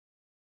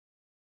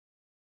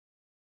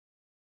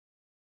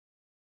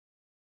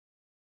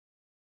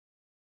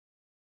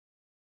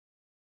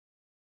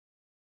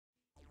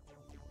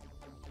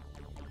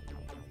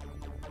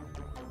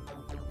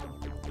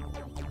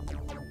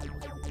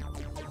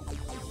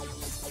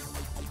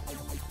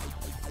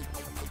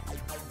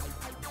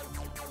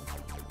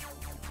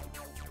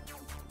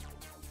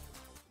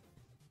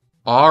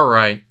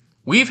Alright,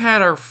 we've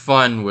had our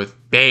fun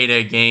with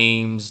beta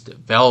games,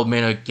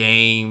 development of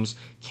games,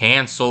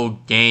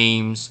 canceled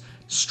games,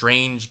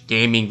 strange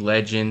gaming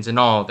legends, and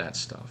all that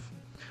stuff.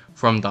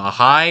 From the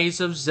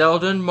highs of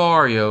Zelda and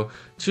Mario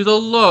to the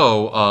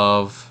low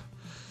of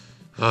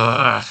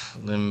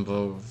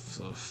Limbo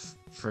of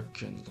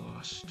frickin'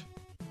 Lost.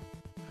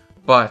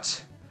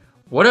 But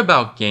what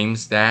about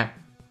games that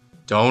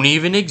don't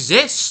even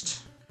exist?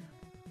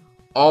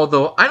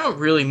 Although I don't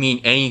really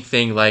mean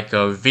anything like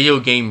a video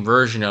game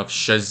version of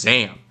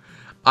Shazam.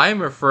 I am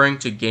referring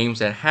to games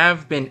that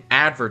have been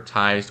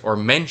advertised or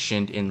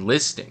mentioned in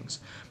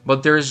listings,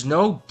 but there is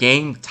no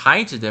game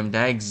tied to them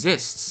that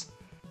exists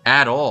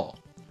at all,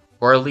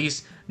 or at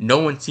least no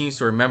one seems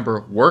to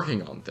remember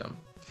working on them.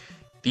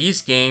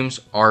 These games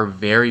are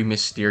very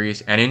mysterious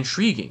and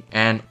intriguing,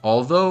 and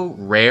although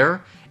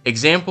rare,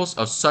 examples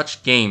of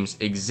such games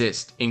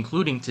exist,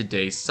 including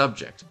today's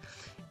subject.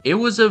 It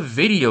was a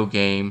video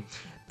game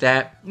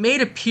that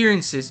made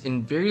appearances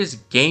in various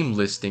game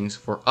listings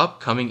for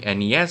upcoming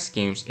NES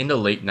games in the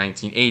late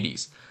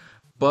 1980s,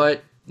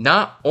 but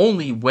not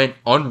only went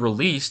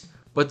unreleased,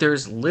 but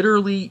there's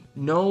literally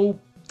no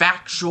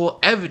factual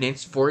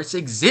evidence for its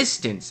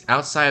existence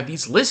outside of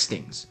these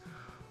listings.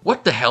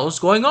 What the hell is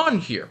going on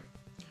here?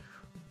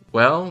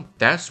 Well,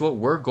 that's what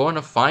we're going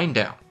to find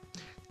out.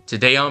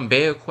 Today on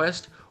Beta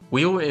Quest,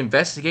 we will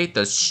investigate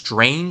the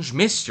strange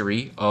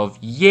mystery of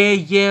Yeah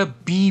Yeah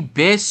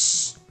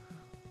Beebiss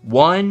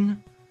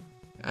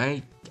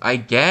I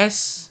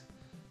guess?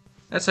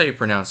 That's how you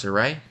pronounce it,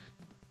 right?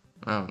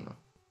 I don't know.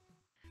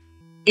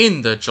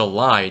 In the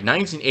July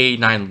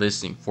 1989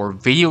 listing for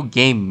video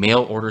game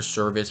mail order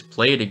service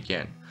Play It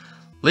Again,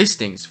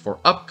 listings for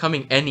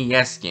upcoming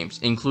NES games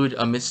include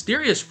a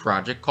mysterious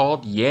project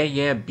called Yeah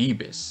Yeah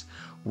Beebiss,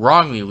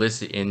 wrongly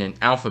listed in an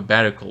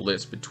alphabetical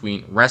list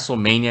between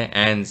WrestleMania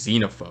and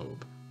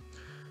Xenophobe.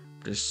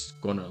 Just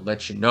gonna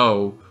let you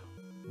know,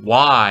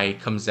 Y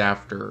comes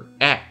after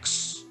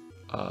X,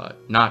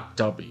 not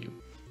W.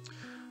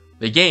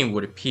 The game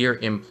would appear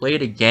in Play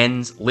It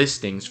Again's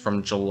listings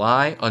from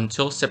July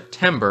until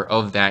September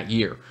of that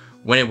year,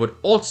 when it would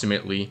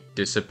ultimately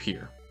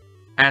disappear.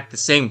 At the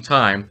same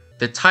time,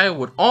 the title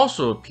would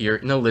also appear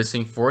in a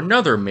listing for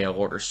another mail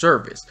order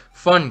service,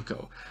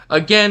 Funco,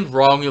 again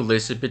wrongly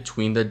listed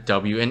between the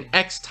W and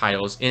X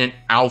titles in an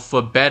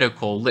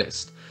alphabetical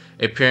list,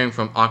 appearing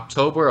from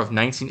October of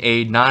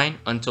 1989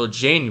 until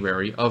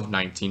January of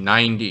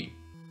 1990.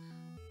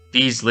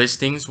 These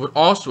listings would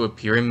also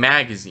appear in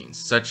magazines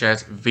such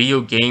as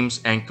Video Games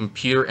and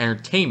Computer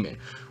Entertainment,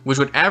 which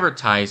would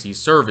advertise these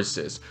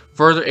services,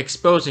 further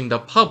exposing the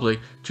public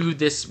to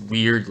this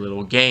weird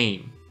little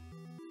game.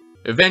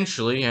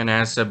 Eventually, and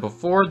as said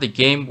before, the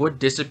game would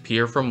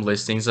disappear from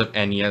listings of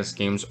NES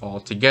games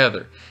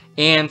altogether,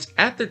 and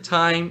at the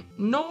time,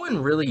 no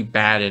one really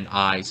batted an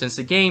eye since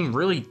the game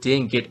really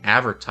didn't get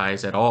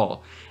advertised at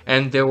all,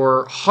 and there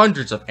were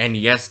hundreds of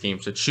NES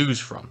games to choose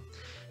from.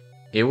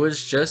 It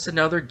was just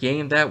another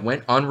game that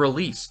went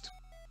unreleased.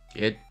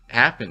 It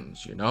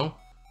happens, you know?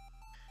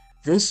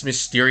 This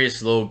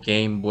mysterious little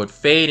game would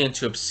fade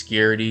into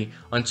obscurity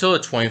until the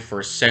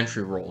 21st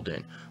century rolled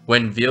in,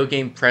 when video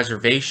game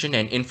preservation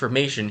and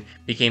information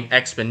became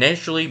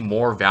exponentially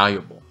more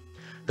valuable.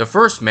 The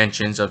first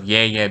mentions of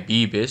Yeah Yeah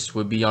Beebiss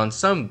would be on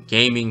some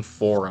gaming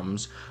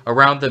forums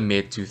around the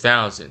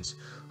mid-2000s,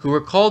 who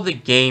recalled the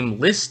game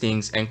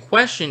listings and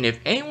questioned if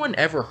anyone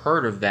ever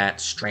heard of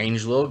that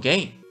strange little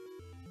game.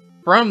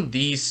 From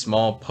these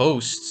small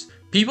posts,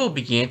 people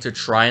began to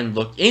try and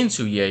look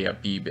into Yeah Yeah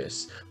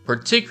Beebiss,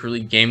 particularly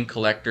game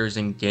collectors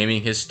and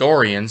gaming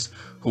historians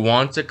who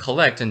wanted to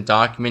collect and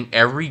document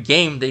every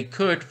game they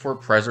could for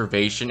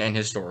preservation and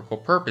historical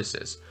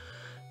purposes.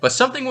 But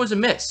something was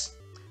amiss.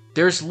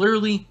 There's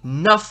literally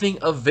nothing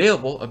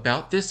available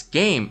about this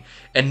game,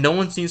 and no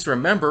one seems to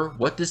remember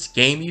what this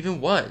game even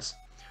was.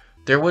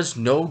 There was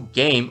no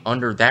game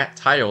under that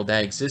title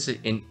that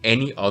existed in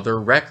any other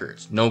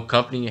records. No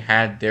company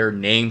had their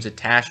names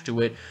attached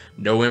to it,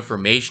 no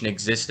information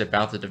existed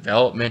about the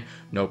development,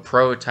 no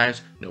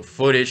prototypes, no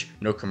footage,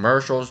 no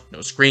commercials, no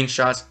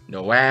screenshots,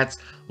 no ads.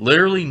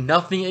 Literally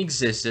nothing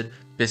existed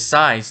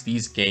besides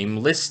these game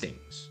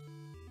listings.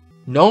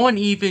 No one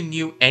even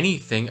knew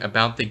anything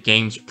about the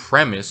game's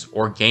premise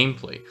or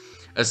gameplay,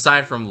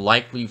 aside from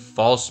likely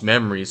false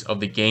memories of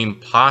the game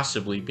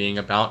possibly being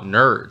about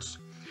nerds.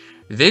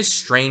 This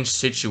strange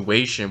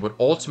situation would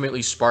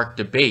ultimately spark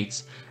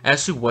debates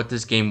as to what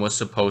this game was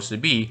supposed to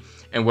be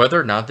and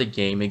whether or not the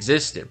game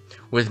existed,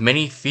 with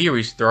many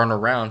theories thrown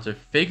around to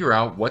figure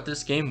out what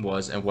this game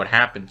was and what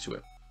happened to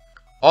it.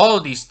 All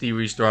of these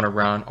theories thrown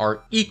around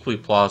are equally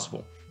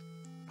plausible,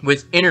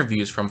 with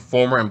interviews from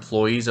former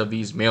employees of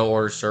these mail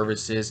order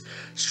services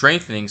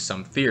strengthening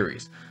some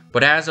theories.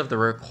 But as of the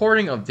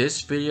recording of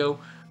this video,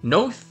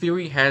 no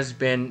theory has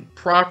been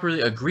properly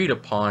agreed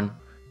upon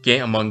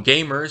among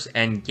gamers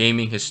and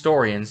gaming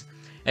historians,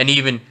 and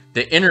even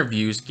the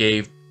interviews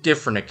gave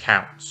different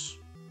accounts.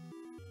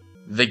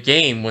 The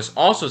game was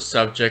also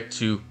subject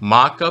to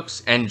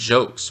mock-ups and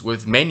jokes,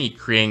 with many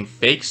creating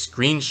fake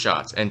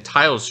screenshots and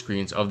title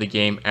screens of the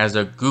game as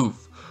a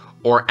goof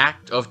or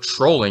act of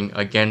trolling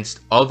against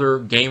other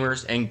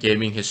gamers and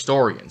gaming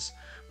historians.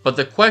 But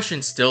the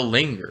question still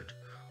lingered.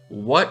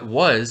 What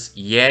was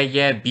Yeah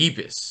Yeah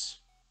Beebiss?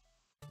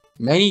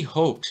 Many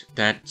hoped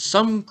that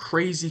some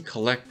crazy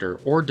collector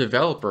or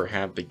developer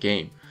had the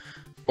game,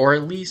 or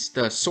at least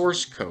the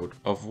source code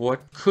of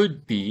what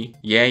could be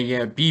Yeah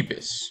Yeah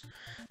Beebiss.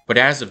 But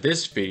as of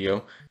this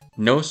video,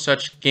 no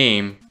such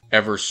game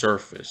ever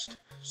surfaced.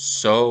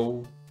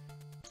 So,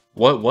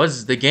 what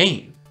was the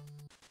game?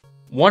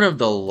 One of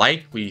the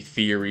likely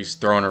theories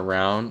thrown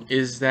around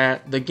is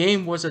that the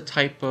game was a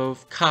type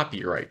of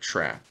copyright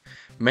trap,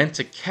 meant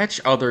to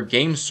catch other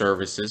game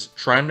services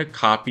trying to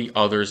copy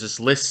others'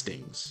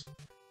 listings.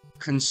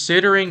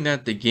 Considering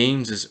that the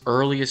game's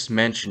earliest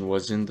mention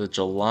was in the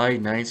July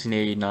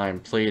 1989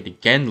 Play It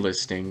Again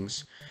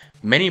listings,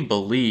 many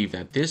believe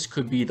that this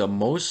could be the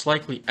most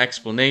likely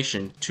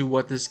explanation to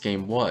what this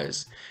game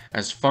was,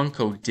 as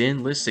Funco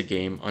didn't list the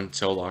game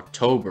until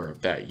October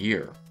of that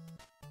year.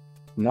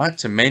 Not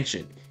to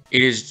mention,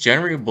 it is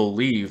generally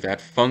believed that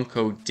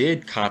Funco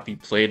did copy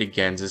Play It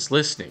Again's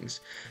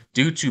listings,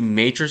 due to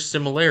major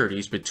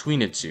similarities between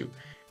the two,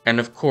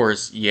 and of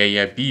course Yeah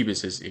Yeah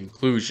Beebiss'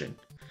 inclusion.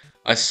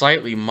 A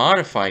slightly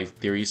modified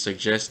theory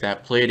suggests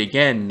that Play It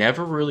Again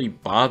never really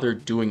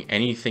bothered doing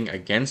anything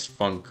against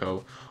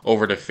Funco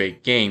over the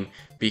fake game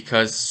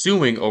because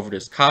suing over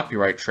this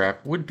copyright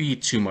trap would be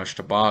too much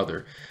to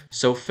bother,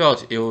 so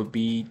felt it would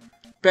be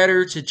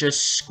better to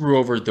just screw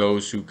over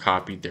those who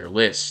copied their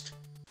list.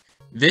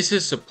 This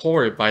is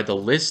supported by the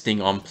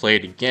listing on Play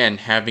It Again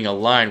having a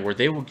line where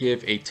they will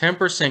give a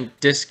 10%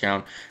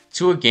 discount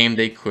to a game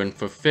they couldn't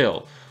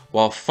fulfill,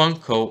 while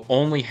Funco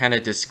only had a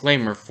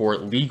disclaimer for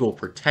legal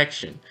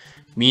protection,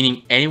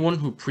 meaning anyone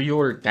who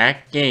pre-ordered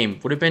that game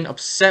would have been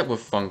upset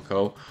with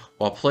Funco,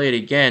 while Play It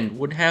Again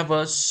would have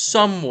a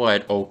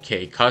somewhat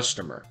okay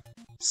customer.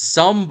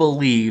 Some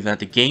believe that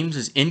the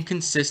game's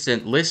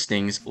inconsistent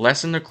listings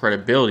lessen the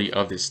credibility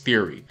of this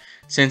theory,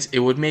 since it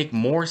would make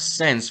more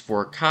sense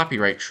for a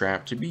copyright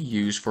trap to be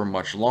used for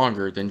much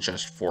longer than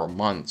just 4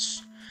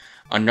 months.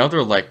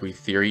 Another likely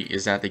theory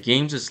is that the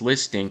game's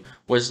listing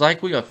was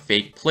likely a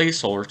fake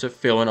placeholder to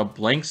fill in a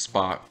blank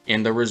spot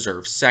in the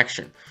reserved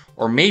section,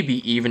 or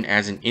maybe even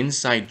as an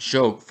inside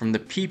joke from the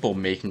people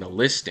making the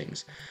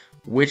listings,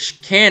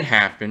 which can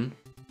happen,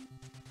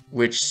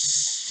 which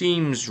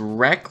seems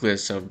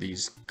reckless of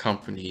these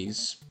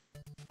companies,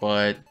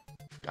 but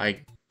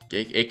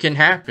it can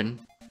happen.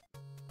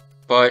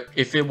 But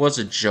if it was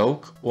a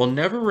joke, we'll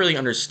never really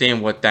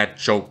understand what that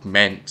joke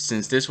meant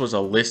since this was a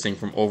listing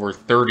from over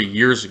 30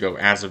 years ago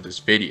as of this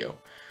video.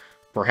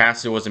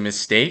 Perhaps it was a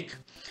mistake?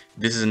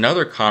 This is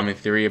another common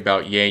theory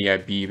about Yeah Yeah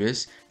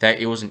Beebiss, that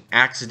it was an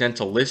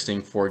accidental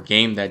listing for a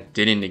game that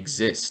didn't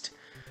exist.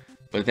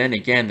 But then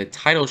again, the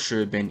title should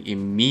have been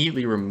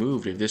immediately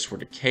removed if this were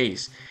the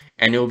case,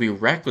 and it would be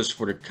reckless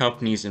for the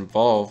companies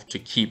involved to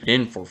keep it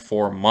in for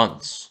 4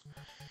 months.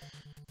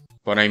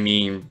 But I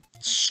mean,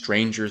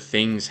 stranger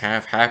things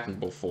have happened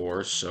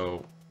before,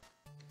 so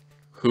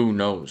who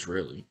knows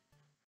really.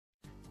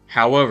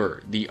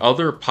 However, the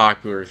other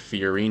popular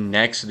theory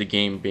next to the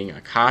game being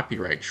a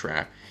copyright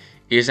trap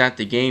is that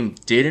the game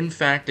did in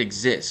fact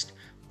exist,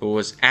 but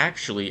was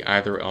actually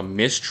either a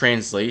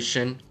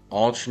mistranslation,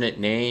 alternate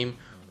name,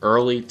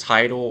 early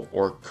title,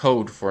 or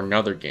code for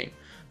another game,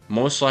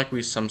 most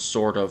likely some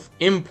sort of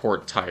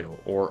import title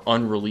or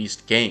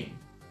unreleased game.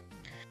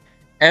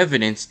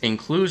 Evidence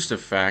includes the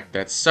fact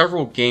that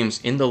several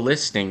games in the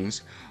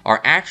listings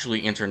are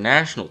actually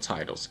international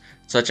titles,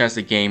 such as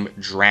the game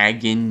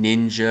Dragon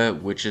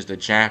Ninja, which is the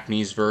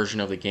Japanese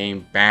version of the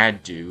game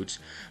Bad Dudes,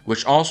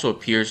 which also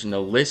appears in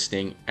the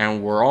listing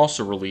and were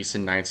also released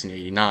in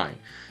 1989,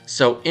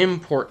 so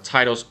import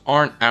titles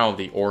aren't out of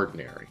the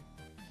ordinary.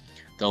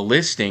 The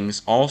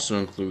listings also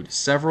include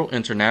several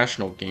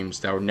international games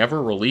that were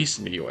never released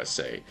in the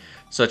USA,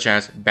 such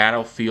as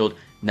Battlefield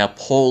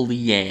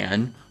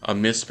Napoleon, a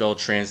misspelled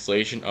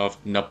translation of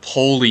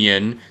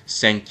Napoleon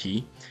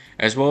Senki,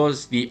 as well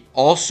as the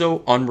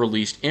also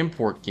unreleased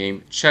import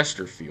game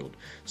Chesterfield.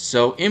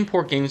 So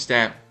import games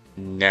that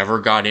never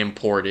got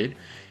imported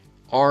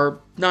are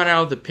not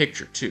out of the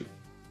picture too.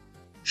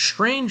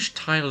 Strange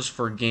titles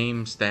for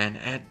games that,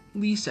 at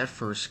least at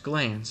first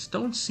glance,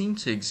 don't seem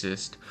to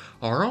exist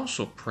are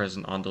also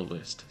present on the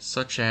list,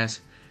 such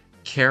as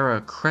Cara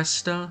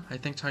Cresta, I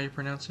think that's how you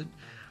pronounce it,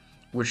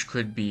 which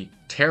could be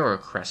Terra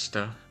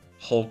Cresta,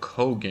 Hulk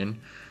Hogan,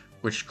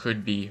 which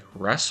could be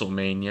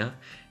WrestleMania,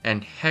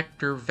 and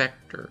Hector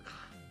Vector,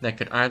 that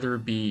could either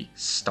be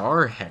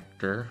Star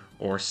Hector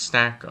or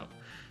Stack Up,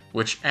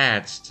 which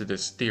adds to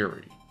this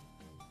theory.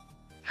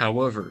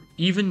 However,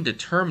 even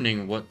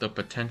determining what the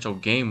potential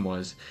game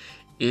was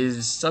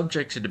is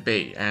subject to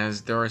debate,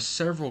 as there are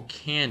several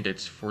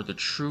candidates for the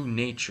true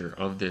nature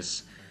of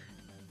this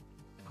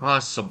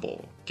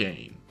possible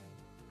game.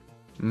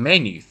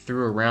 Many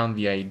threw around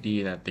the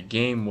idea that the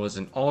game was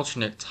an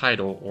alternate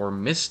title or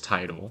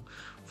mistitle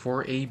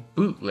for a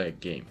bootleg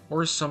game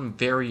or some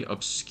very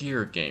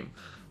obscure game,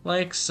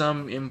 like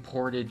some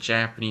imported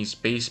Japanese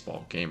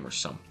baseball game or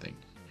something.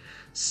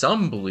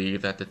 Some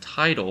believe that the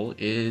title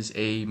is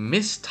a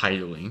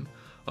mistitling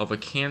of a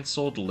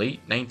cancelled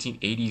late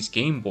 1980s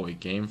Game Boy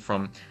game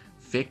from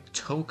Vic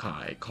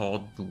Tokai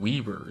called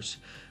Dweebers,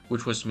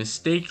 which was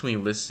mistakenly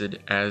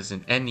listed as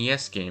an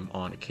NES game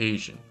on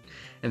occasion.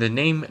 And the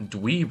name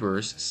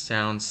Dweebers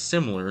sounds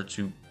similar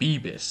to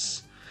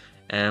Beebiss,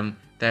 and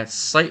that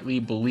slightly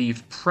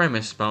believed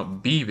premise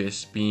about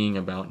Beavis being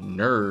about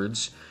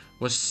nerds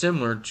was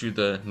similar to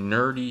the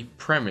nerdy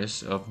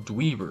premise of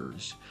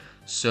Dweebers.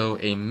 So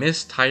a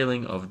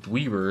mistitling of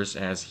Dweebers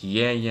as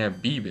Yeah Yeah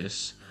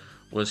Beebiss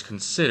was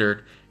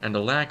considered, and the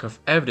lack of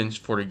evidence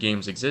for the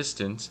game's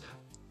existence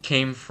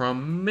came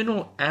from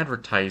minimal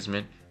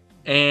advertisement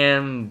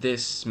and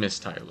this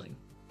mistitling.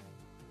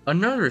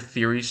 Another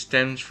theory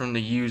stems from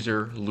the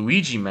user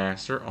Luigi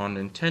Master on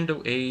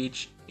Nintendo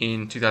Age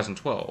in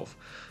 2012,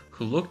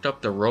 who looked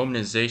up the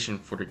romanization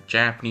for the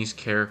Japanese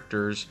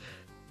characters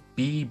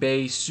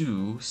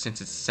Beebiss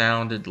since it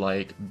sounded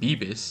like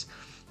Beebis,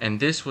 and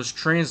this was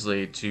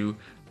translated to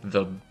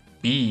the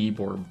Beeb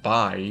or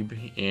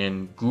Bibe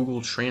in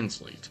Google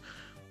Translate.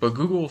 But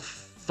Google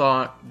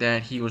thought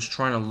that he was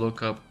trying to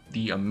look up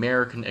the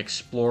American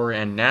explorer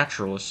and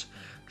naturalist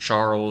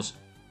Charles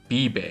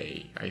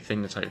Beebe. I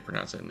think that's how you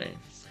pronounce that name.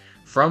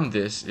 From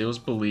this, it was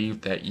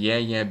believed that Yeah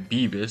Yeah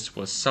Beebiss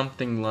was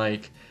something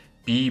like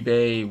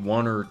Beebe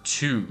 1 or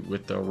 2,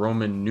 with the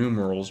Roman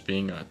numerals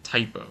being a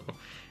typo,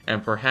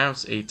 and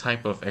perhaps a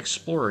type of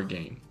explorer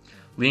game,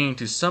 leading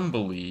to some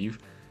believe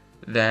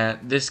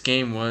that this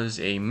game was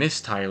a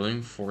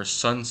mistitling for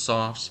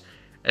Sunsoft's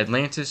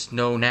Atlantis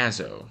no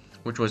Nazo,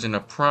 which was in the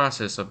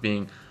process of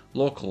being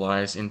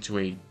localized into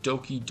a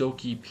Doki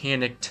Doki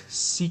Panicked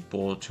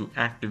sequel to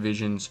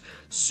Activision's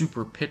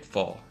Super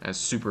Pitfall as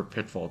Super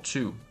Pitfall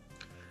 2,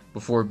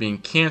 before being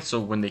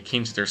cancelled when they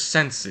came to their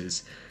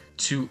senses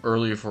too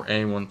early for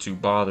anyone to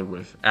bother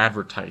with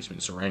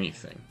advertisements or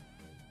anything.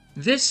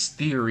 This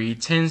theory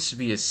tends to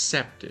be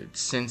accepted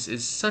since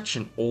it's such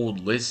an old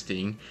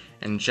listing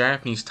and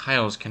Japanese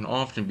titles can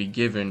often be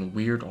given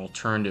weird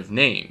alternative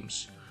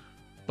names.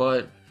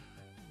 But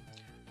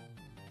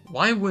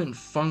why wouldn't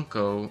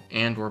Funco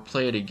and or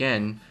Play It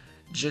Again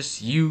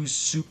just use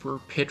Super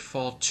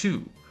Pitfall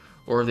 2?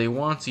 Or if they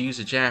want to use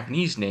the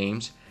Japanese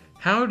names,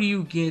 how do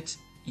you get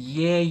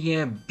Yeah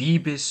Yeah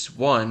Beebiss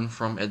 1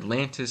 from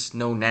Atlantis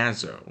no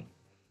Nazo?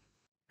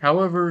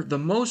 However, the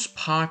most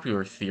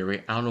popular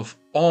theory out of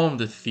all of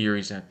the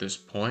theories at this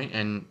point,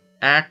 and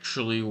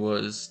actually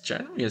was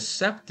generally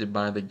accepted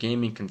by the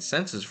gaming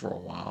consensus for a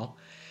while,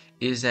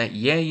 is that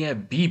Yeah Yeah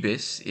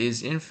Beebiss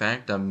is in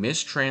fact a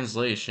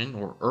mistranslation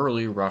or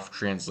early rough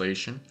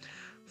translation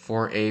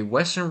for a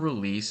Western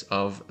release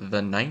of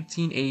the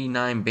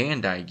 1989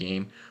 Bandai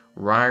game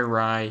Rai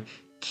Rai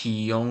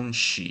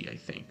Kyonshi, I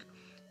think.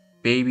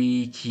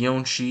 Baby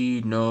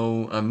Kyonshi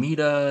no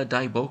Amida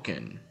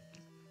Daiboken.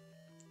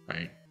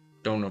 I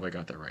don't know if I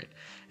got that right.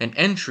 An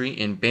entry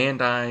in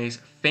Bandai's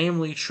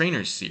Family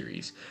Trainer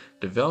series,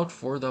 developed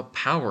for the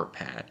Power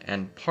Pad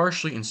and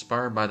partially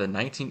inspired by the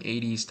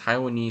 1980s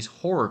Taiwanese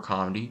horror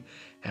comedy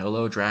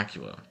Hello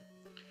Dracula.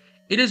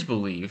 It is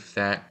believed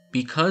that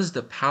because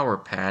the Power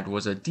Pad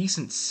was a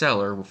decent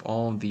seller with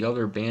all the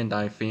other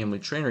Bandai Family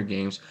Trainer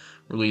games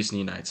released in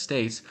the United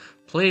States,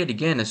 Play It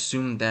Again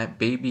assumed that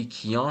Baby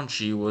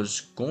Kyonshi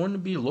was going to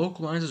be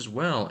localized as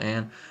well,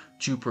 and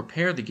to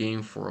prepare the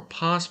game for a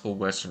possible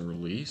Western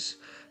release,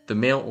 the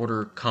mail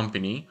order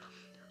company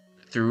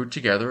threw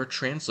together a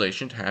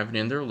translation to have it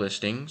in their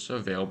listings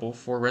available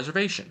for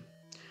reservation.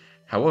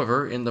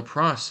 However, in the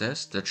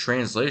process, the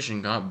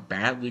translation got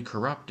badly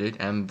corrupted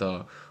and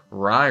the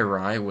Rai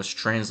Rai was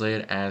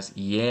translated as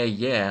Yeah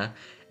Yeah,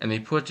 and they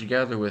put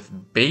together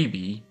with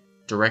Baby,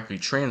 directly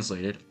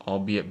translated,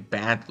 albeit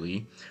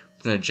badly,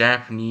 from the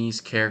Japanese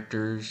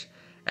characters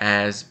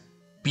as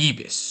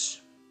Beebiss.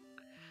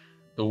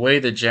 The way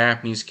the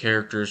Japanese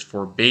characters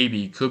for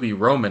baby could be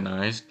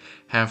romanized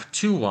have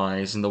two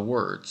Y's in the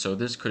word, so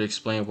this could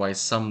explain why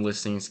some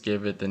listings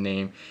give it the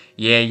name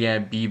Yeah Yeah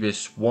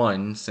Beebiss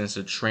 1, since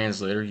the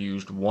translator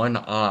used one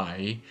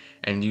I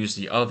and used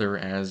the other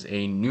as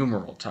a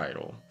numeral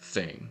title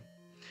thing.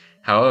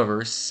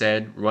 However,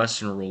 said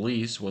Western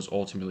release was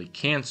ultimately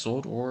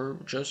cancelled or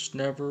just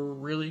never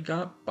really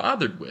got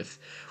bothered with,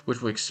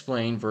 which would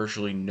explain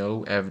virtually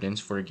no evidence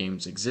for the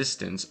game's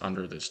existence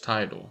under this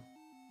title.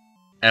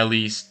 At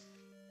least,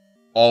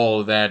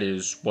 all of that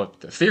is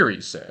what the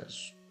theory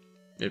says.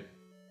 It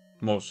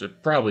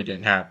probably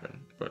didn't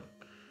happen, but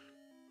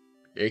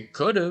it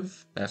could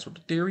have. That's what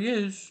the theory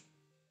is.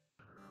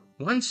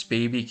 Once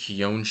baby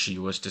Kyonshi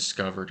was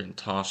discovered and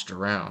tossed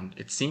around,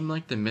 it seemed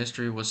like the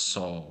mystery was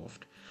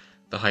solved.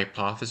 The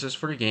hypothesis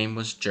for the game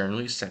was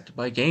generally accepted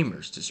by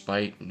gamers,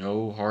 despite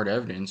no hard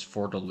evidence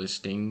for the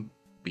listing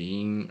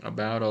being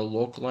about a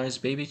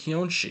localized baby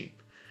Kyonshi.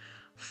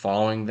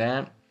 Following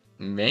that,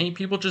 many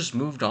people just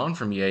moved on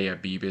from Yeah Yeah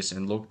Beebiss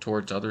and looked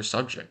towards other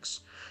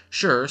subjects.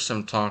 Sure,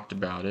 some talked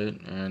about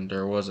it, and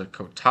there was a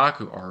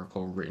Kotaku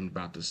article written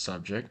about the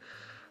subject,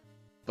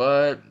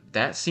 but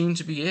that seemed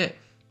to be it.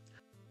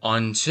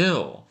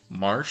 Until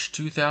March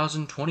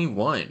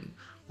 2021,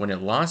 when a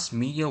Lost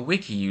Media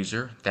Wiki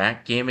user,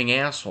 That Gaming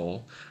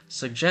Asshole,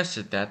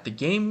 suggested that the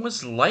game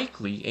was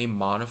likely a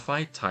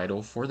modified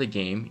title for the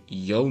game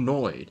Yo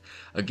Noid,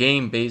 a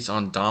game based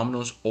on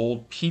Domino's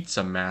old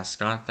pizza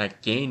mascot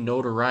that gained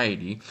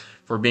notoriety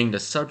for being the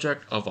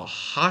subject of a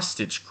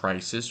hostage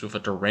crisis with a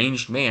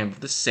deranged man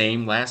with the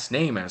same last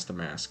name as the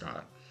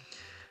mascot.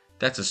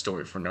 That's a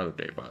story for another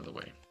day, by the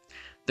way.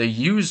 The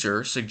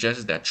user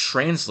suggested that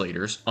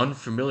translators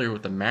unfamiliar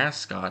with the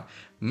mascot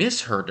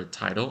misheard the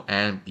title,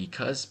 and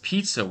because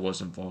pizza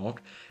was involved,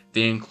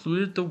 they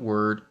included the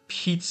word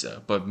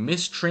pizza but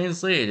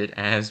mistranslated it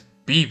as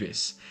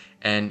Beebiss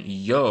and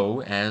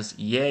yo as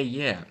yeah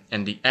yeah,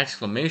 and the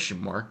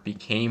exclamation mark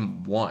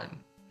became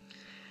one.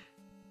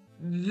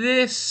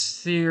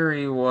 This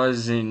theory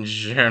wasn't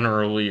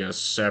generally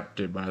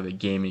accepted by the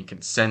gaming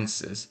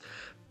consensus,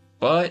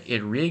 but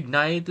it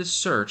reignited the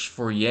search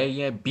for Yeah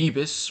Yeah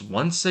Beebiss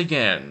once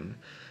again,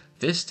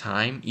 this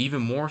time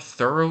even more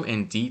thorough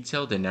and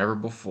detailed than ever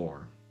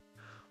before.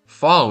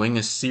 Following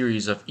a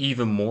series of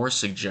even more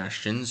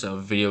suggestions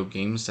of video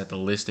games that the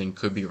listing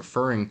could be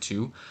referring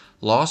to,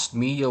 Lost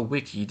Media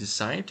Wiki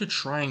decided to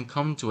try and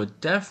come to a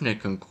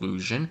definite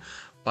conclusion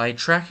by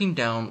tracking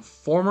down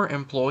former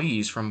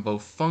employees from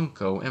both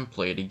Funco and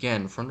Play It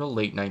Again from the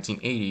late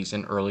 1980s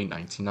and early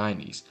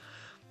 1990s.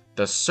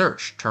 The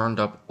search turned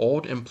up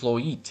old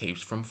employee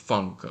tapes from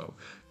Funco,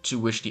 to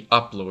which the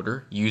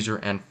uploader, user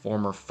and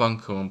former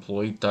Funco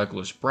employee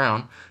Douglas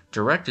Brown,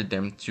 directed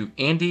them to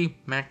Andy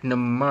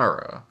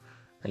McNamara.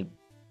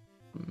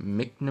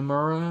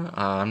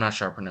 I'm not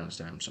sure how to pronounce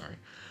that, I'm sorry.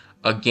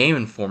 A Game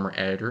Informer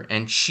editor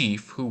and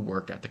chief who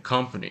worked at the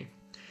company.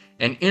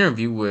 An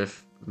interview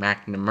with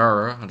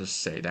McNamara, I'll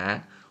just say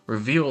that,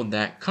 revealed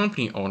that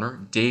company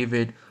owner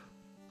David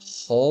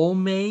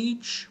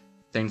Holmage,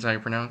 things how you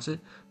pronounce it,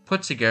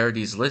 put together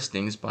these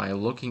listings by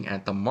looking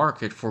at the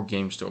market for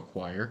games to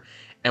acquire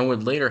and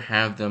would later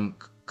have them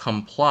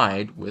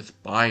complied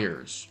with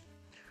buyers.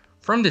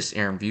 From this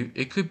interview,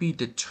 it could be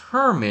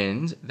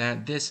determined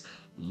that this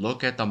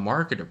look at the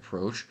market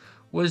approach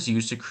was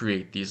used to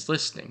create these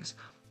listings,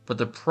 but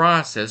the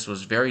process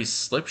was very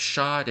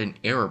slipshod and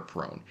error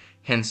prone,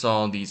 hence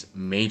all these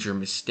major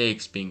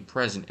mistakes being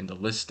present in the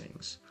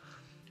listings.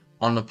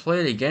 On the Play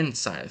It Again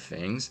side of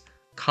things,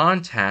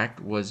 contact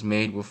was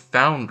made with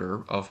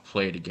founder of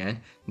Play It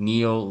Again,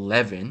 Neil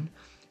Levin,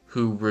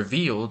 who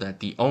revealed that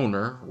the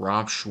owner,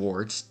 Rob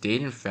Schwartz,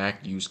 did in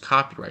fact use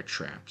copyright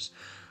traps,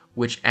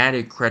 which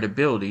added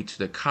credibility to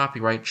the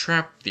copyright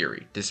trap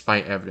theory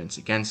despite evidence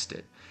against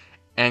it,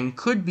 and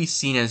could be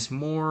seen as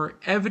more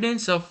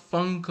evidence of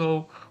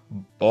Funco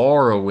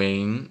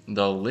borrowing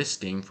the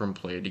listing from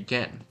Play It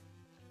Again.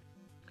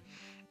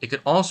 It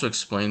could also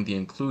explain the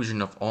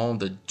inclusion of all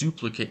the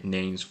duplicate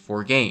names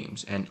for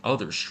games and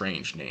other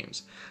strange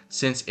names,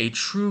 since a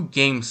true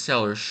game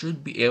seller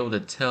should be able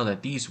to tell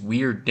that these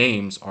weird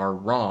names are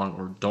wrong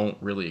or don't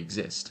really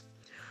exist.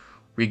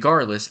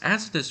 Regardless,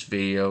 as of this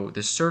video,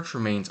 the search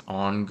remains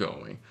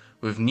ongoing,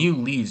 with new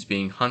leads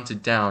being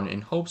hunted down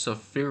in hopes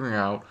of figuring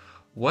out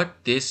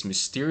what this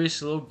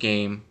mysterious little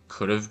game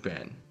could have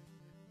been.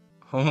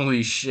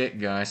 Holy shit,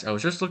 guys, I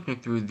was just looking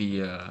through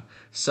the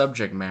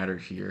subject matter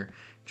here,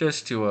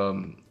 just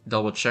to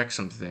double check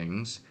some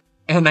things,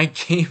 and I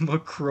came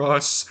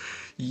across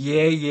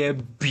Yeah Yeah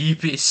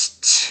Beebiss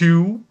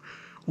 2,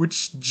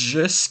 which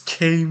just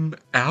came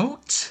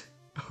out?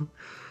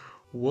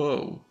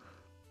 Whoa.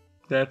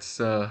 That's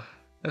the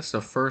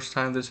first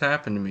time this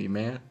happened to me,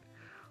 man.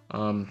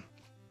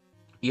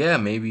 Yeah,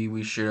 maybe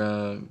we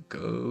should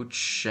go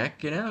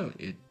check it out.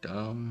 It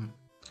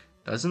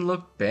doesn't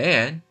look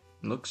bad.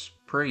 It looks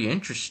pretty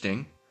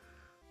interesting.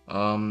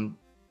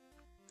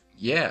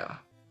 Yeah.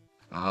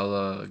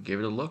 I'll give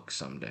it a look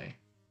someday.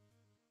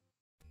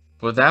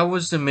 But that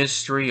was the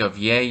mystery of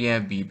Yeah Yeah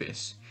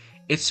Beebiss.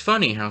 It's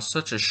funny how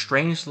such a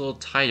strange little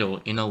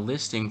title in a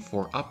listing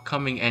for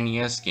upcoming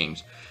NES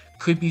games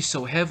could be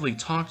so heavily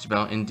talked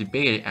about and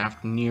debated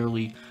after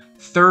nearly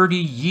 30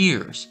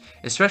 years,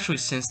 especially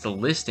since the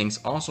listings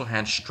also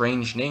had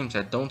strange names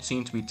that don't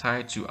seem to be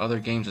tied to other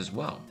games as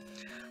well.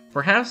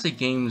 Perhaps the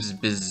game's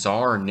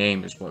bizarre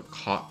name is what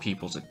caught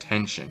people's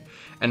attention,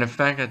 and the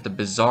fact that the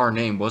bizarre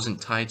name wasn't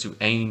tied to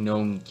any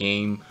known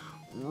game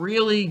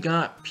really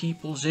got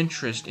people's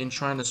interest in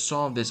trying to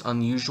solve this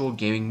unusual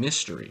gaming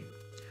mystery.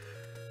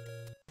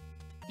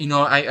 You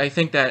know, I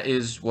think that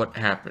is what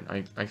happened.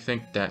 I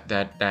think that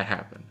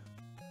happened.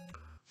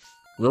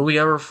 Will we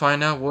ever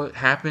find out what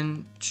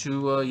happened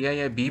to Yeah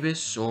Yeah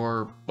Beebiss,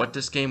 or what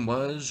this game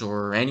was,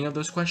 or any of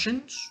those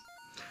questions?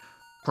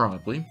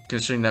 Probably,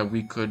 considering that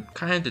we could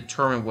kind of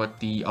determine what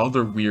the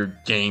other weird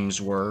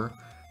games were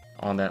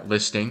on that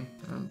listing.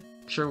 I'm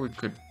sure we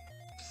could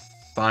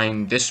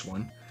find this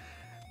one.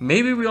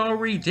 Maybe we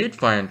already did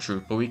find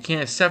truth, but we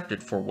can't accept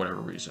it for whatever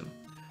reason.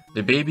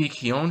 The baby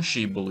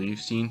Kyonshi belief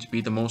seemed to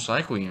be the most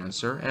likely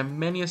answer, and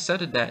many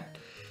asserted that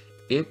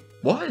it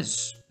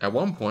was at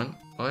one point,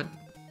 but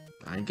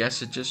I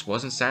guess it just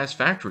wasn't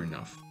satisfactory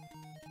enough.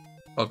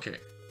 Okay.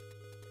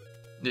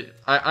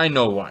 I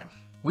know why.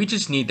 We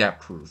just need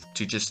that proof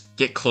to just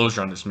get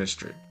closure on this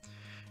mystery.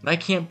 And I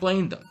can't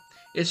blame them.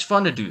 It's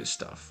fun to do this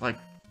stuff. Like,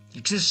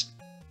 you just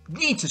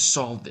need to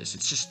solve this.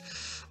 It's just,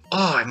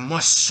 oh, I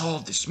must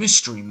solve this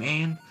mystery,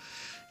 man.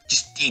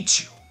 Just need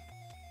to.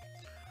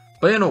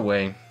 But in a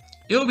way,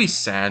 it'll be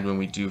sad when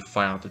we do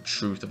find out the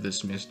truth of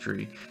this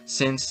mystery,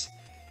 since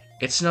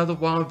it's another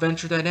wild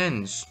adventure that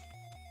ends.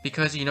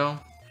 Because, you know,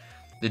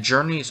 the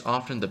journey is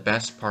often the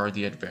best part of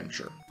the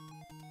adventure.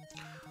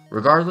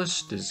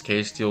 Regardless, this is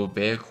KSTL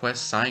Beta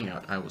Quest signing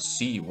out. I will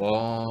see you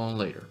all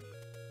later.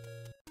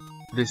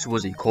 This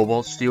was a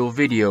Kobalt Steel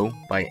video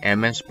by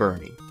MS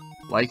Bernie.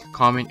 Like,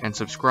 comment, and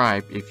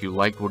subscribe if you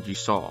liked what you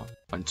saw.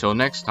 Until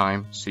next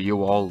time, see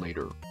you all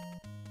later.